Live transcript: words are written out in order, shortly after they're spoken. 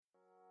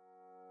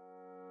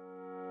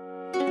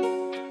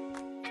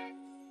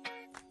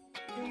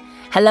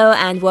Hello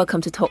and welcome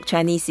to Talk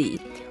Chinesey,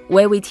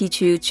 where we teach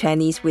you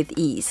Chinese with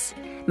ease.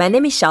 My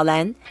name is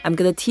ShaoLan. I'm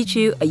going to teach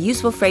you a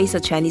useful phrase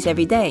of Chinese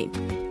every day.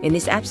 In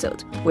this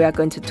episode, we are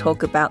going to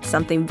talk about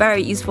something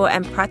very useful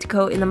and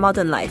practical in the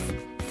modern life,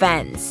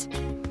 fans.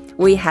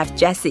 We have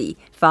Jesse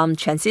from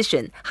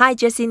Transition. Hi,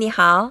 Jesse, 你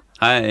好.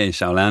 Hi,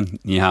 ShaoLan,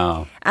 你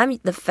好. I'm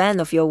the fan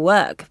of your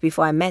work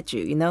before I met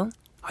you, you know?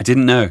 I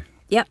didn't know.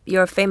 Yep,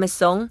 your famous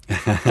song,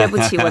 对不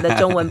起，我的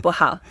中文不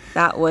好.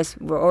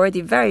 We're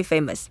already very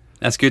famous.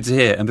 That's good to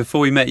hear. And before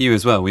we met you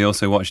as well, we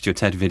also watched your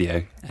TED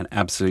video and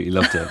absolutely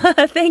loved it.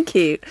 Thank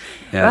you.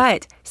 Yeah.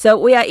 Right, so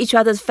we are each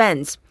other's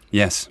fans.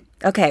 Yes.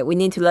 Okay, we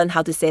need to learn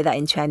how to say that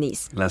in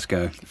Chinese. Let's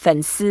go.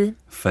 粉丝,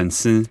粉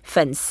丝,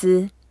粉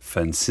丝.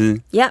 粉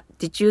丝. Yeah,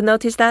 did you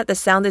notice that? The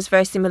sound is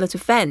very similar to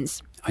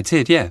fans. I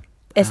did, yeah.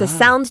 It's a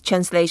sound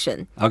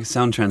translation. Okay,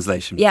 sound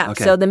translation. Yeah,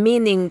 okay. So the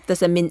meaning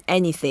doesn't mean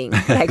anything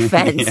like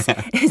fans.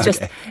 Yeah, it's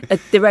just a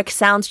direct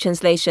sound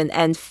translation.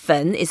 And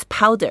粉 is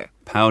powder.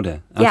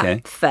 Powder, okay. Yeah,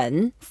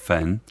 粉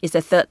粉 is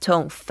the third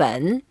tone.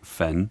 粉.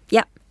 粉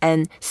Yeah,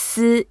 and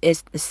丝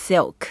is the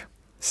silk.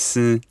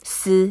 丝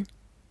丝.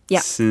 Yeah,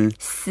 丝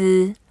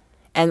丝.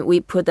 And we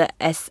put the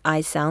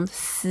SI sound.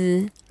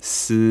 丝.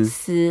 丝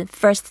丝.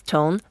 First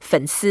tone.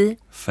 粉丝.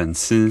 粉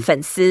丝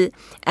粉丝.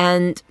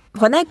 And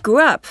when I grew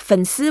up,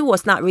 粉丝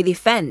was not really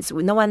fans.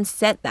 No one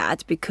said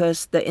that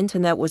because the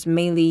internet was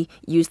mainly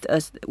used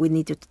as we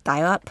needed to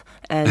dial up.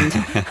 And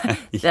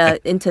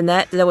the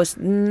internet, that was,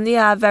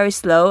 very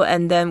slow.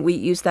 And then we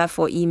used that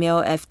for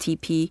email,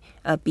 FTP,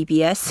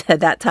 BBS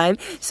at that time.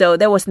 So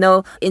there was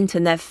no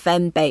internet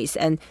fan base.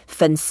 And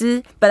粉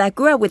丝, but I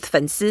grew up with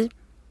粉丝.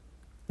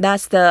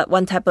 That's the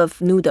one type of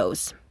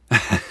noodles.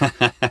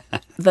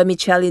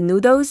 Vermicelli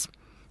noodles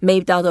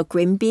made out of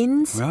green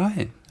beans.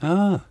 Right.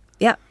 Ah.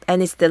 Yeah,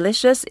 and it's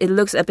delicious. It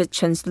looks a bit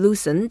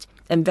translucent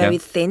and very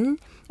thin,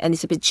 and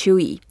it's a bit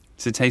chewy.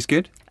 Does it taste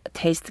good? It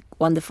tastes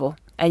wonderful.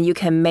 And you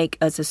can make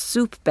as a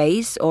soup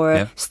base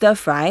or stir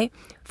fry,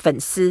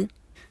 粉丝.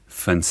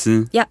 粉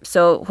丝 Yeah,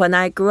 so when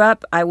I grew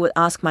up, I would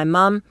ask my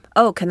mom,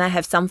 oh, can I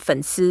have some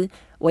粉丝?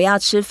 我要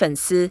吃粉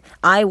丝.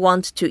 I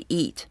want to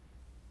eat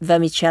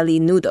vermicelli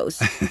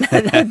noodles,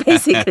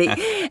 basically.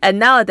 And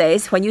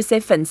nowadays, when you say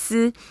粉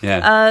丝,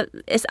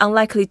 it's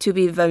unlikely to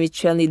be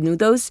vermicelli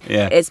noodles.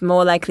 Yeah. It's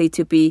more likely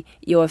to be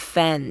your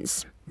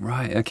fans.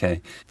 Right,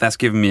 okay. That's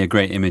given me a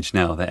great image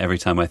now that every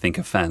time I think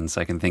of fans,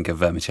 I can think of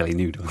vermicelli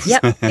noodles.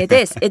 Yep, it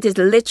is. It is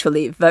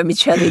literally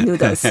vermicelli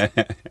noodles.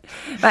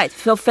 Right,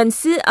 so 粉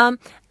丝,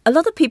 a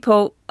lot of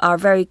people are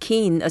very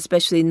keen,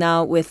 especially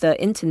now with the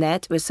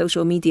internet, with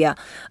social media.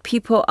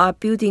 People are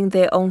building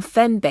their own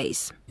fan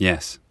base.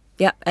 Yes.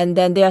 Yeah, and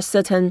then there are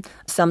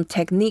some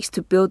techniques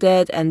to build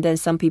it, and then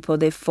some people,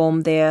 they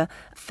form their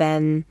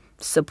fan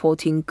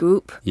supporting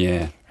group.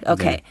 Yeah.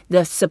 Okay,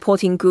 the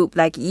supporting group,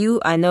 like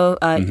you, I know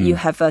you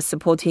have a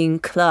supporting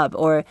club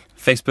or...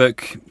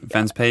 Facebook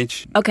fans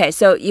page. Okay,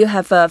 so you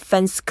have a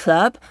fans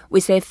club. We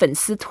say 粉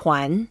丝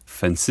团.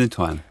 粉丝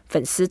团.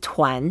 粉丝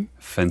团.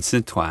 粉丝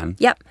团.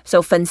 Yep,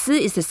 so 粉丝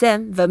is the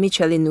same,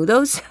 vermicelli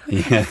noodles,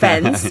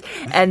 fans.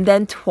 And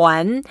then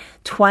团,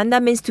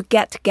 that means to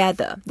get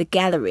together, the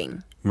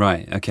gathering.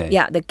 Right, okay.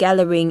 Yeah, the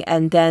gathering.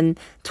 And then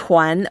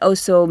团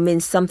also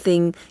means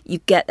something you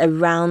get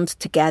around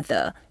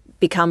together,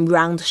 become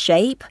round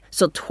shape.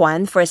 So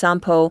团, for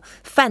example,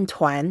 饭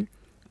团.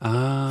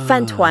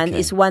 饭团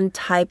is one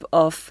type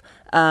of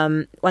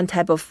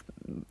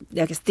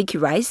like a sticky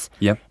rice.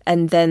 Yep.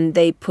 And then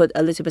they put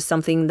a little bit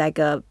something like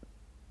a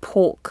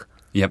pork.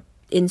 Yep.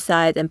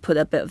 Inside and put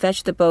a bit of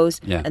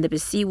vegetables and a bit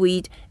of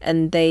seaweed,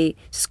 and they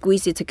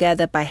squeeze it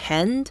together by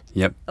hand.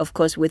 Yep. Of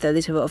course, with a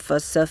little bit of a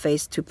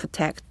surface to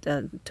protect,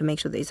 to make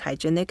sure that it's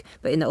hygienic.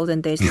 But in the olden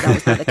days, that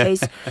was not the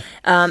case.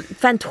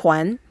 饭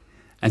团.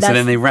 And so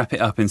then they wrap it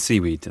up in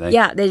seaweed, do they?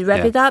 Yeah, they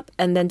wrap it up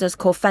and then just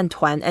call 饭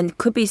团. And it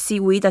could be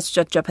seaweed, that's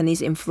just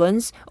Japanese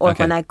influence. Or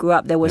when I grew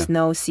up, there was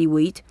no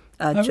seaweed.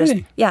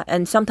 Really? Yeah,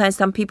 and sometimes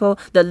some people,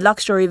 the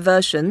luxury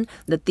version,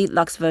 the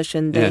deluxe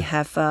version, they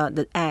have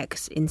the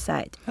eggs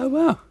inside. Oh,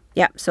 wow.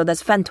 Yeah, so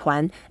that's 饭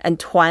团. And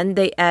团,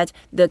 they add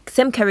the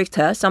same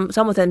character. Some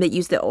of them, they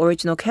use the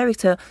original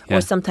character,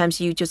 or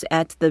sometimes you just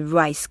add the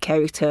rice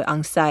character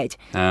on side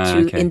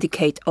to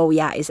indicate,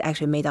 it's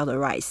actually made out of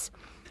rice.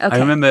 Okay. I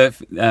remember,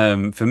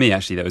 for me,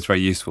 actually, that was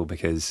very useful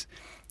because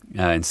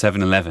in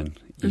 7-Eleven,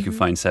 you can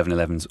find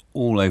 7-Elevens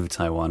all over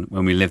Taiwan.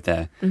 When we lived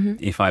there,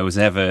 if I was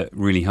ever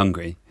really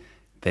hungry,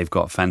 they've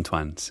got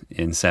fantuans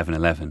in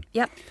 7-Eleven.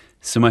 Yep.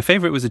 So my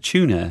favourite was a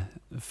tuna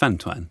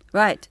fantuan.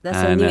 Right. That's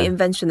a new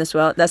invention as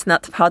well. That's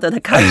not part of the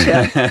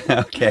culture.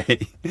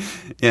 Okay.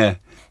 Yeah.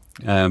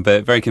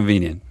 But very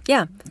convenient.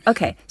 Yeah.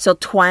 Okay. So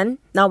团,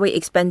 now we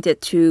expand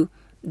it to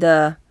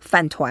the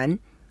饭团.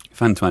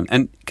 Fantuan.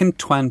 And can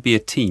tuan be a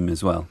team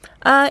as well?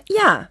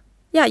 Yeah.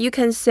 Yeah, you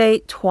can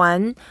say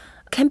团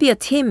can be a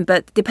team,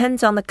 but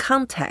depends on the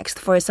context.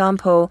 For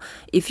example,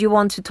 if you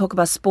want to talk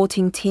about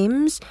sporting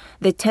teams,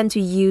 they tend to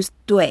use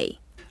队.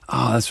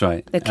 Oh, that's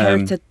right. The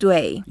character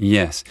队.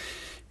 Yes.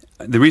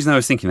 The reason I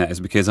was thinking that is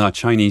because our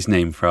Chinese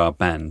name for our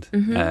band,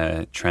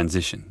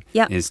 Transition,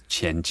 is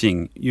前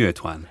进乐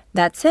团.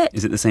 That's it.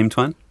 Is it the same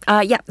tuan?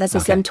 Yeah, that's the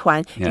same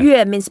tuan. Yeah.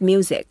 乐 means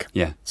music.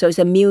 Yeah. So it's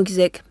a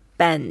music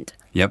band.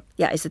 Yep.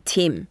 Yeah, it's a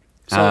team.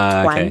 So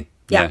团. Okay.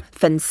 Yeah. Yeah.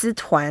 粉丝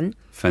团.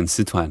 粉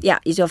丝团. Yeah,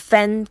 it's your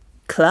fan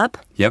club.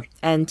 Yep.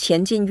 And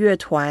前进乐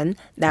团,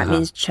 that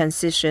means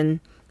transition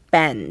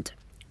band.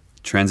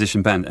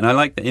 Transition band. And I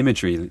like the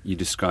imagery that you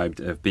described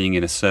of being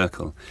in a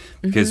circle,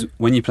 because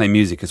when you play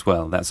music as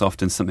well, that's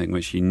often something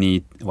which you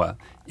need. Well,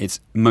 it's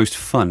most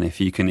fun if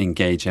you can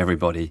engage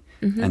everybody,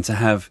 and to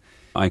have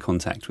eye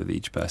contact with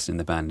each person in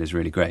the band is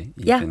really great.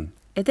 You can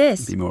it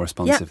is. be more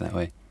responsive that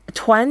way.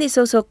 团 is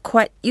also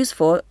quite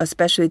useful,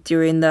 especially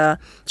during the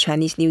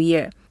Chinese New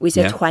Year. We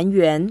say 团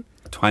圆.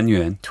 团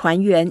圆. 团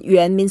圆.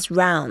 圆 means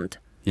round.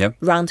 Yep.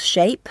 Round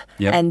shape.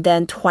 Yep. And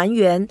then 团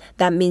圆,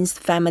 that means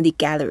family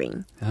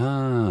gathering.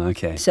 Ah,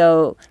 okay.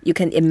 So you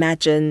can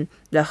imagine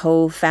the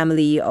whole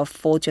family of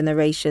 4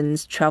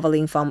 generations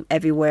traveling from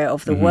everywhere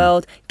of the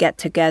world, get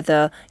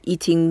together,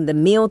 eating the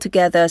meal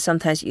together.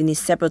 Sometimes you need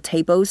several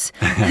tables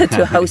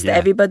to host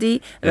everybody,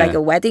 like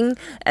a wedding.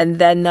 And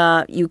then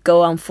you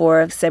go on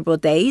for several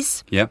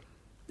days. Yep.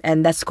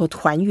 And that's called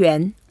团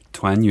圆.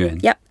 团圆.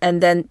 Yep.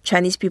 And then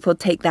Chinese people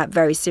take that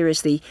very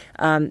seriously.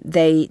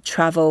 They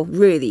travel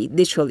really,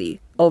 literally,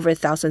 over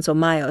thousands of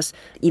miles,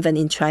 even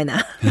in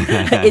China.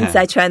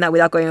 Inside China,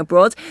 without going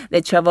abroad,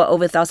 they travel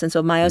over thousands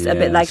of miles, a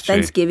bit like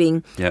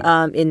Thanksgiving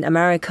in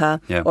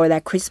America, or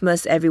like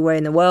Christmas everywhere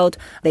in the world.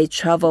 They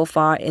travel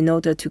far in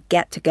order to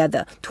get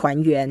together.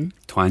 团圆.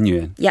 团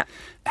圆. Yeah.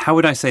 How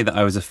would I say that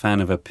I was a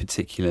fan of a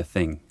particular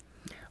thing?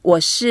 我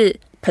是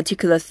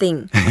particular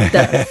thing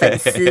的粉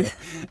丝.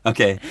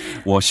 Okay,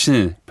 我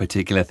是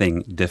particular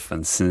thing 的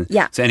粉丝.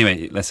 Yeah. So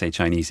anyway, let's say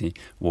Chinesey.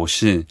 我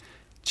是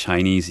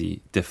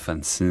Chinesey 的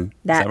粉丝.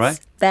 Is that right?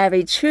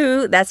 Very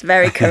true. That's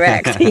very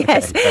correct.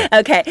 Yes.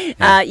 Okay.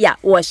 Yeah.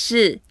 我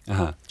是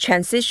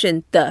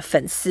transition 的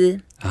粉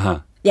丝.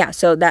 Yeah.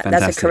 So that's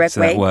a correct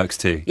so way. That works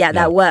too. Yeah,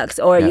 that works.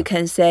 Or you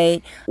can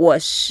say 我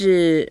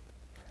是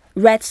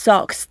Red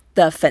Sox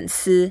的粉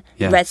丝.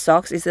 Red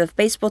Sox is a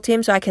baseball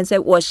team, so I can say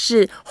我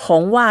是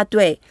红袜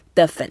队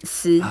的粉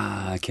丝.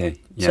 Okay.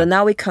 Yeah. So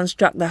now we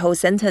construct the whole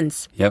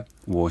sentence. Yep.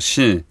 我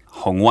是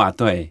红袜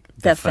队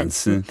的粉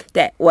丝.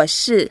 对，我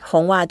是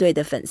红袜队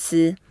的粉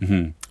丝.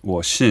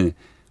 我是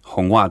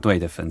红袜队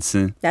的粉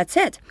丝. That's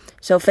it.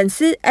 So 粉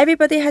丝,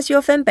 everybody has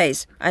your fan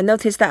base. I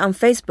noticed that on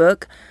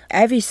Facebook,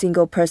 every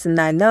single person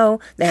I know,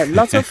 they have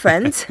lots of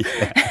friends.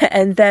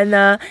 And then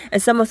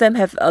and some of them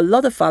have a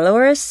lot of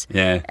followers.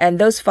 Yeah. And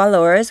those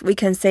followers, we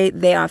can say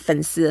they are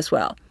粉丝 as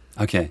well.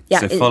 Okay.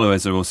 Yeah, so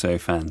followers are also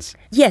fans.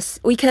 Yes,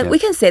 we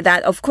can say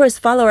that. Of course,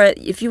 follower,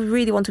 if you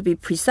really want to be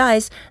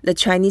precise, the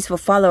Chinese for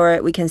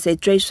follower, we can say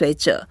追随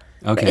者.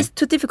 Okay. But it's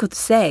too difficult to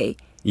say.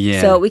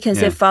 Yeah. So we can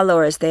say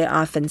followers, they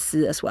are 粉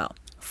丝 as well.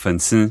 粉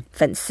丝.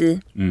 粉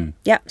丝.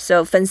 Yeah,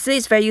 so 粉丝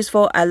is very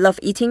useful. I love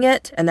eating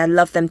it, and I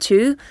love them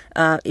too,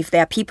 if they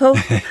are people.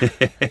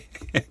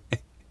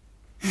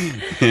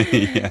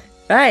 Yeah.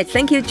 All right,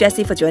 thank you,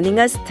 Jesse, for joining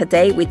us.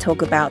 Today, we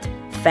talk about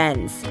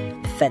fans,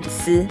 粉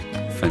丝.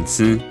 粉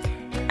丝.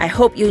 I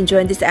hope you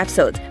enjoyed this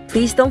episode.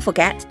 Please don't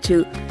forget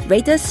to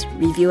rate us,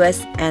 review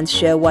us, and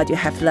share what you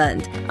have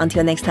learned.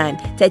 Until next time,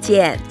 再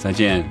见. 再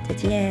见. 再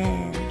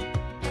见.